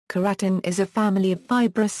Keratin is a family of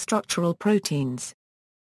fibrous structural proteins.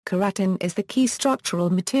 Keratin is the key structural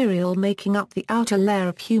material making up the outer layer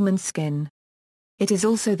of human skin. It is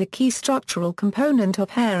also the key structural component of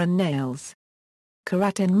hair and nails.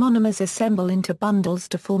 Keratin monomers assemble into bundles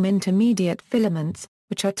to form intermediate filaments,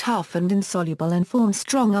 which are tough and insoluble and form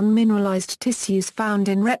strong unmineralized tissues found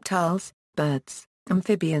in reptiles, birds,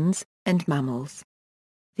 amphibians, and mammals.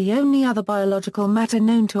 The only other biological matter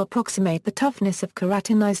known to approximate the toughness of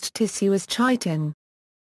keratinized tissue is chitin.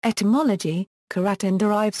 Etymology: keratin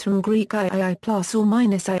derives from Greek II plus or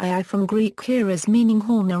minus II from Greek keras meaning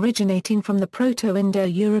horn, originating from the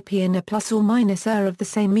Proto-Indo-European a plus or minus of the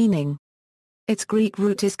same meaning. Its Greek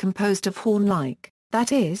root is composed of horn-like,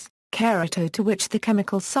 that is, kerato, to which the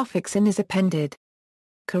chemical suffix "in" is appended.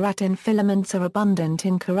 Keratin filaments are abundant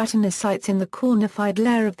in keratinocytes in the cornified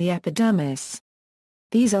layer of the epidermis.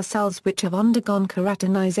 These are cells which have undergone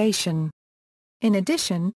keratinization. In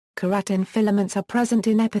addition, keratin filaments are present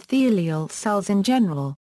in epithelial cells in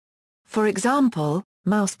general. For example,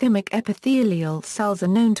 mouse thymic epithelial cells are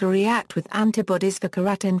known to react with antibodies for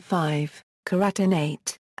keratin 5, keratin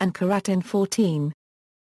 8, and keratin 14.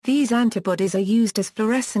 These antibodies are used as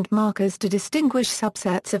fluorescent markers to distinguish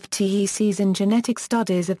subsets of TECs in genetic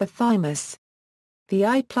studies of the thymus. The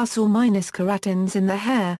I plus or minus keratins in the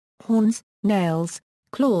hair, horns, nails,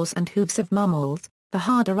 claws and hooves of mammals, the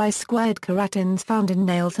harder I-squared keratins found in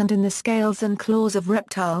nails and in the scales and claws of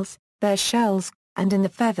reptiles, their shells, and in the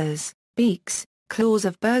feathers, beaks, claws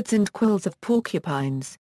of birds and quills of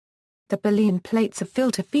porcupines. The baleen plates of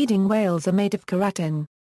filter-feeding whales are made of keratin.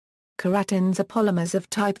 Keratins are polymers of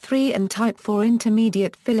type 3 and type 4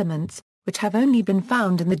 intermediate filaments, which have only been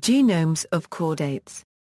found in the genomes of chordates.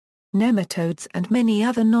 Nematodes and many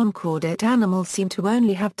other non-chordate animals seem to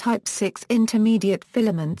only have type 6 intermediate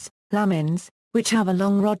filaments, lamins, which have a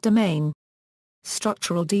long rod domain.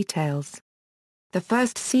 Structural details. The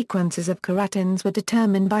first sequences of keratins were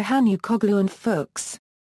determined by Hanukoglu and Fuchs.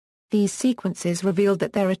 These sequences revealed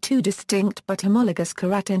that there are two distinct but homologous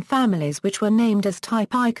keratin families which were named as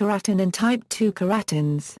type I keratin and type II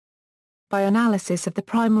keratins. By analysis of the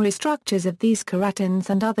primary structures of these keratins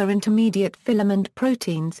and other intermediate filament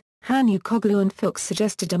proteins, Hanukoglu and Fuchs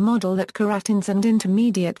suggested a model that keratins and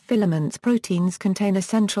intermediate filaments proteins contain a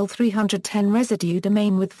central 310 residue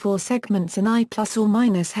domain with 4 segments in I plus or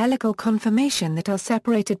minus helical conformation that are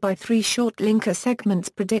separated by 3 short linker segments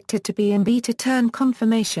predicted to be in beta-turn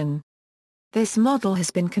conformation. This model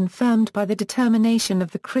has been confirmed by the determination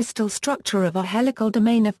of the crystal structure of a helical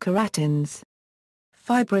domain of keratins.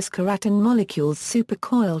 Fibrous keratin molecules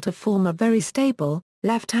supercoil to form a very stable,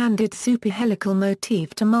 left-handed superhelical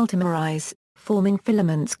motif to multimerize, forming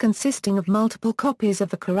filaments consisting of multiple copies of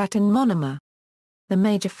the keratin monomer. The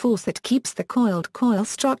major force that keeps the coiled coil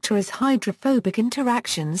structure is hydrophobic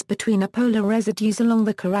interactions between apolar residues along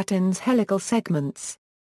the keratin's helical segments.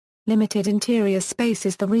 Limited interior space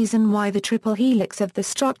is the reason why the triple helix of the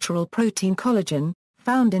structural protein collagen,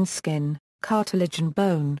 found in skin, cartilage and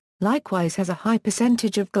bone, likewise has a high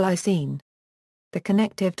percentage of glycine. The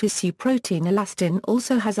connective tissue protein elastin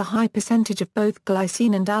also has a high percentage of both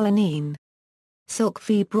glycine and alanine. Silk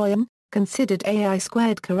fibroin, considered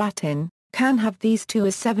AI-squared keratin, can have these two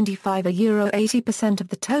as 75 euro 80% of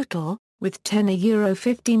the total, with 10 euro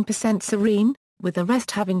 15% serine, with the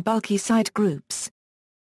rest having bulky side groups.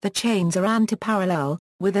 The chains are antiparallel,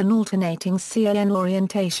 with an alternating CAN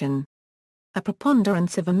orientation. A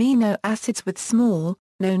preponderance of amino acids with small,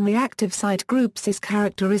 known reactive side groups is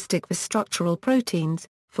characteristic for structural proteins,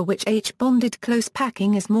 for which H-bonded close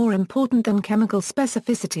packing is more important than chemical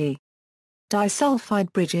specificity.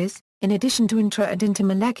 Disulfide bridges, in addition to intra- and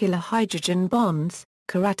intermolecular hydrogen bonds,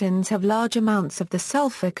 keratins have large amounts of the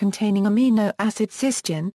sulfur-containing amino acid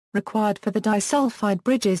cysteine, required for the disulfide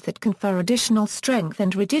bridges that confer additional strength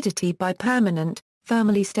and rigidity by permanent,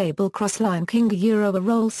 thermally stable cross-linking.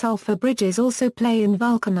 Aroll sulfur bridges also play in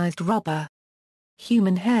vulcanized rubber.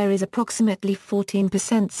 Human hair is approximately 14%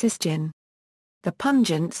 cysteine. The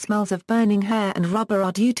pungent smells of burning hair and rubber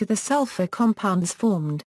are due to the sulfur compounds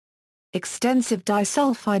formed. Extensive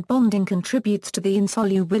disulfide bonding contributes to the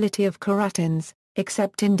insolubility of keratins,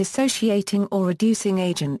 except in dissociating or reducing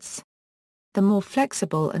agents. The more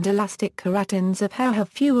flexible and elastic keratins of hair have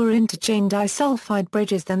fewer interchain disulfide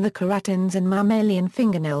bridges than the keratins in mammalian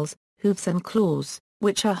fingernails, hooves and claws,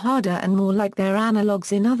 which are harder and more like their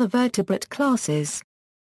analogues in other vertebrate classes.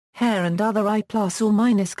 Hair and other I plus or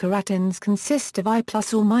minus keratins consist of I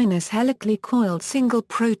plus or minus helically coiled single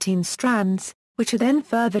protein strands, which are then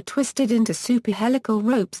further twisted into superhelical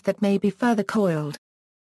ropes that may be further coiled.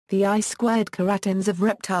 The I-squared keratins of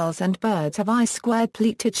reptiles and birds have I-squared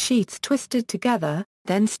pleated sheets twisted together,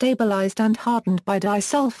 then stabilized and hardened by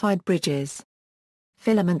disulfide bridges.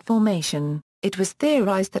 Filament formation. It was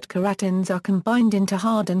theorized that keratins are combined into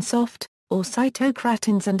hard and soft, or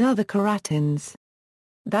cytokeratins and other keratins.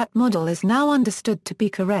 That model is now understood to be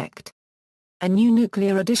correct. A new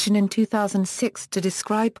nuclear addition in 2006 to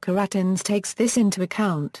describe keratins takes this into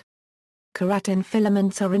account. Keratin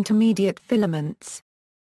filaments are intermediate filaments.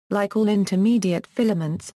 Like all intermediate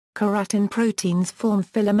filaments, keratin proteins form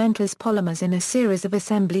filamentous polymers in a series of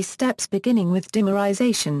assembly steps beginning with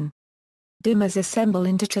dimerization. Dimers assemble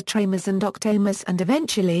into tetramers and octamers and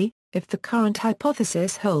eventually, if the current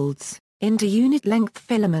hypothesis holds, into unit-length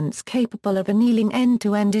filaments capable of annealing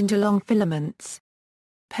end-to-end into long filaments.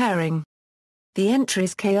 Pairing. The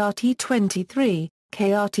entries KRT23,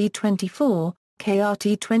 KRT24,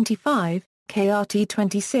 KRT25,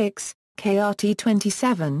 KRT26,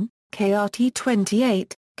 KRT27,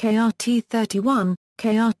 KRT28, KRT31,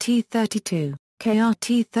 KRT32,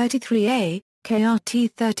 KRT33A,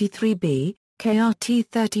 KRT33B,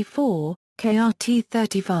 KRT34,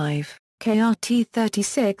 KRT35,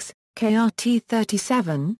 KRT36,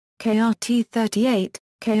 KRT37, KRT38,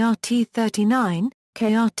 KRT39,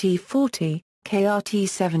 KRT40,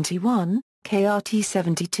 KRT71,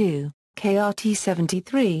 KRT72,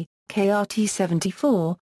 KRT73,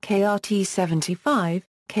 KRT74, KRT75,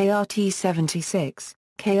 KRT76,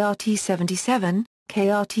 KRT77,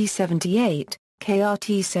 KRT78,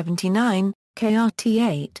 KRT79,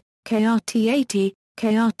 KRT8, KRT80,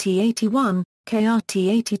 KRT81,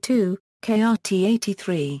 KRT82,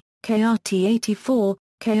 KRT83, KRT84,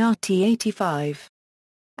 KRT85,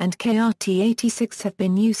 and KRT86 have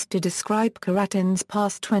been used to describe keratins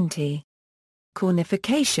past 20.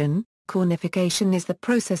 Cornification. Cornification is the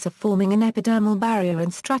process of forming an epidermal barrier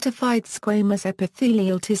in stratified squamous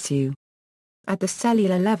epithelial tissue. At the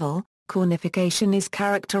cellular level, cornification is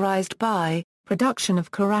characterized by production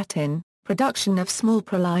of keratin, production of small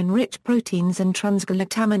proline-rich proteins and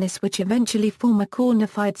transglutaminase which eventually form a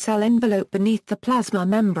cornified cell envelope beneath the plasma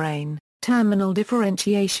membrane, terminal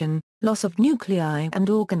differentiation, loss of nuclei and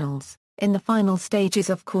organelles. In the final stages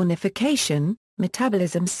of cornification,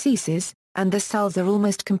 metabolism ceases, and the cells are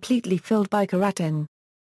almost completely filled by keratin.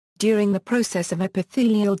 During the process of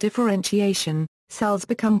epithelial differentiation, cells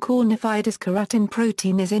become cornified as keratin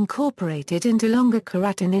protein is incorporated into longer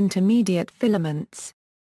keratin intermediate filaments.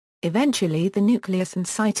 Eventually the nucleus and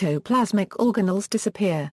cytoplasmic organelles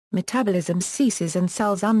disappear, metabolism ceases and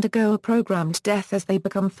cells undergo a programmed death as they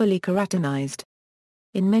become fully keratinized.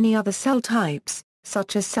 In many other cell types,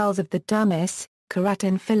 such as cells of the dermis,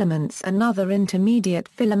 keratin filaments and other intermediate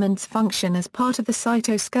filaments function as part of the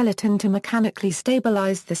cytoskeleton to mechanically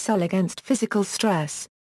stabilize the cell against physical stress.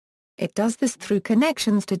 It does this through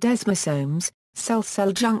connections to desmosomes,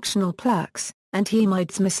 cell-cell junctional plaques, and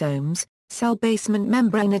hemidesmosomes, cell basement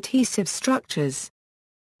membrane adhesive structures.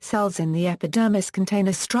 Cells in the epidermis contain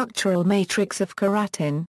a structural matrix of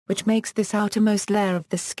keratin, which makes this outermost layer of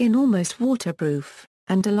the skin almost waterproof,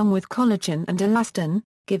 and along with collagen and elastin,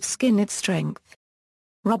 gives skin its strength.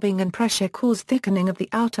 Rubbing and pressure cause thickening of the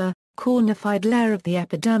outer, cornified layer of the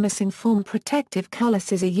epidermis and form protective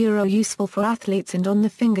calluses useful for athletes and on the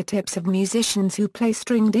fingertips of musicians who play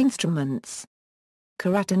stringed instruments.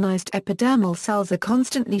 Keratinized epidermal cells are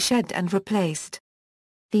constantly shed and replaced.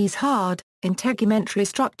 These hard, integumentary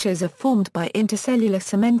structures are formed by intercellular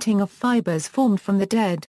cementing of fibers formed from the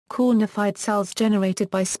dead, cornified cells generated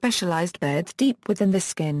by specialized beds deep within the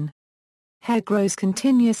skin. Hair grows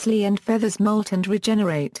continuously and feathers molt and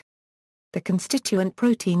regenerate. The constituent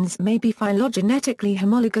proteins may be phylogenetically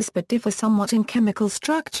homologous but differ somewhat in chemical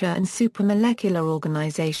structure and supramolecular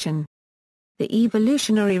organization. The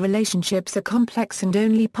evolutionary relationships are complex and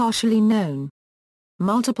only partially known.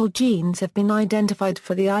 Multiple genes have been identified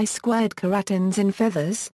for the I-squared keratins in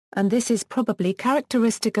feathers, and this is probably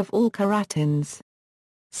characteristic of all keratins.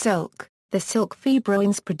 Silk. The silk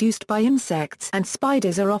fibroins produced by insects and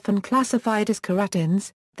spiders are often classified as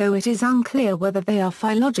keratins, though it is unclear whether they are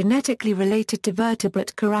phylogenetically related to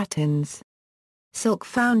vertebrate keratins. Silk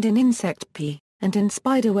found in insect pee, and in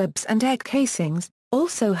spiderwebs and egg casings,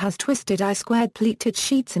 also has twisted I-squared pleated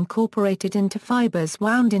sheets incorporated into fibers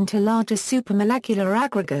wound into larger supramolecular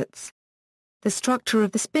aggregates. The structure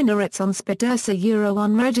of the spinnerets on Spidersa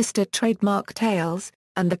unregistered trademark tails,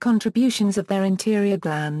 and the contributions of their interior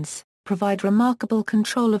glands, provide remarkable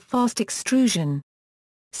control of fast extrusion.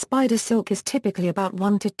 Spider silk is typically about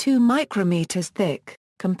 1 to 2 micrometers thick,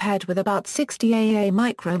 compared with about 60 AA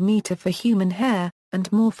micrometer for human hair, and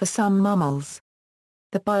more for some mammals.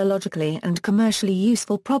 The biologically and commercially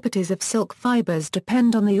useful properties of silk fibers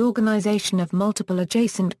depend on the organization of multiple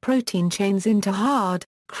adjacent protein chains into hard,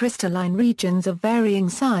 crystalline regions of varying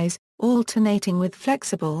size, alternating with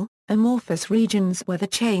flexible, amorphous regions where the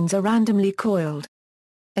chains are randomly coiled.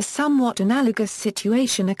 A somewhat analogous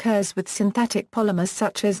situation occurs with synthetic polymers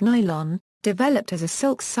such as nylon, developed as a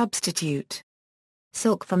silk substitute.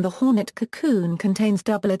 Silk from the hornet cocoon contains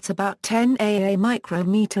doublets about 10 AA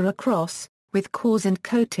micrometer across, with cores and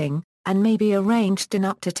coating, and may be arranged in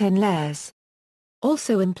up to 10 layers.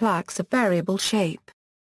 Also in plaques of variable shape.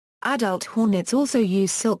 Adult hornets also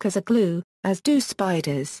use silk as a glue, as do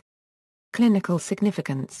spiders. Clinical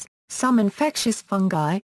significance: some infectious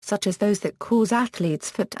fungi, such as those that cause athlete's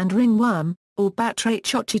foot and ringworm, or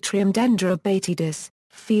Batrachochitrium dendrobatidis,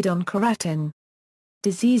 feed on keratin.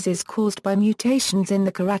 Diseases caused by mutations in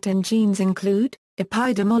the keratin genes include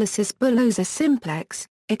epidermolysis bullosa simplex,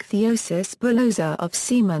 ichthyosis bullosa of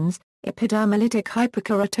Siemens, epidermolytic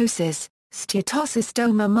hyperkeratosis,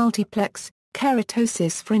 steatocystoma multiplex,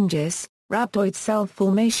 keratosis fringis, rhabdoid cell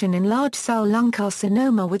formation in large cell lung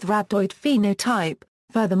carcinoma with rhabdoid phenotype.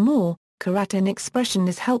 Furthermore, keratin expression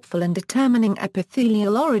is helpful in determining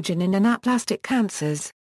epithelial origin in anaplastic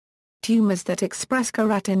cancers. Tumors that express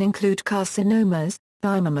keratin include carcinomas,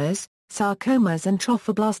 thymomas, sarcomas and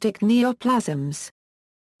trophoblastic neoplasms.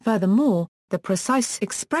 Furthermore, the precise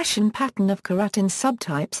expression pattern of keratin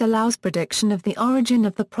subtypes allows prediction of the origin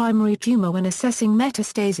of the primary tumor when assessing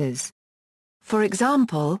metastases. For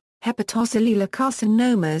example, hepatocellular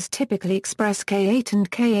carcinomas typically express K8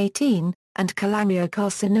 and K18, and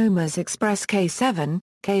cholangiocarcinomas express K7,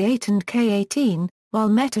 K8 and K18, while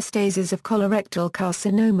metastases of colorectal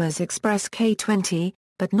carcinomas express K20,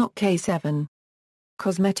 but not K7.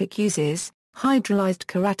 Cosmetic uses: hydrolyzed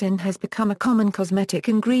keratin has become a common cosmetic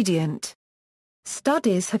ingredient.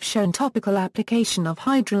 Studies have shown topical application of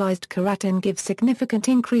hydrolyzed keratin gives significant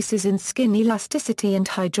increases in skin elasticity and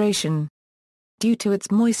hydration. Due to its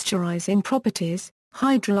moisturizing properties,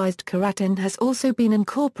 hydrolyzed keratin has also been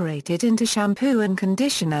incorporated into shampoo and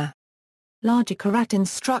conditioner. Larger keratin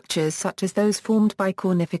structures such as those formed by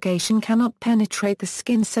cornification cannot penetrate the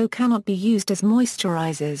skin, so cannot be used as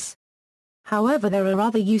moisturizers. However, there are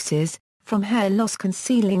other uses, from hair loss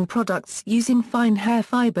concealing products using fine hair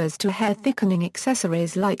fibers to hair thickening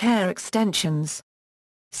accessories like hair extensions.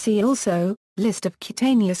 See also, list of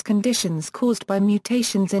cutaneous conditions caused by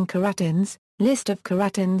mutations in keratins, list of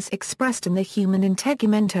keratins expressed in the human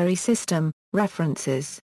integumentary system,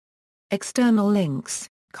 references. External links: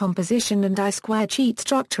 Composition and I² sheet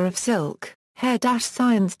structure of silk,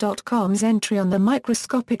 hair-science.com's entry on the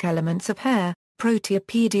microscopic elements of hair,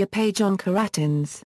 Proteopedia page on keratins.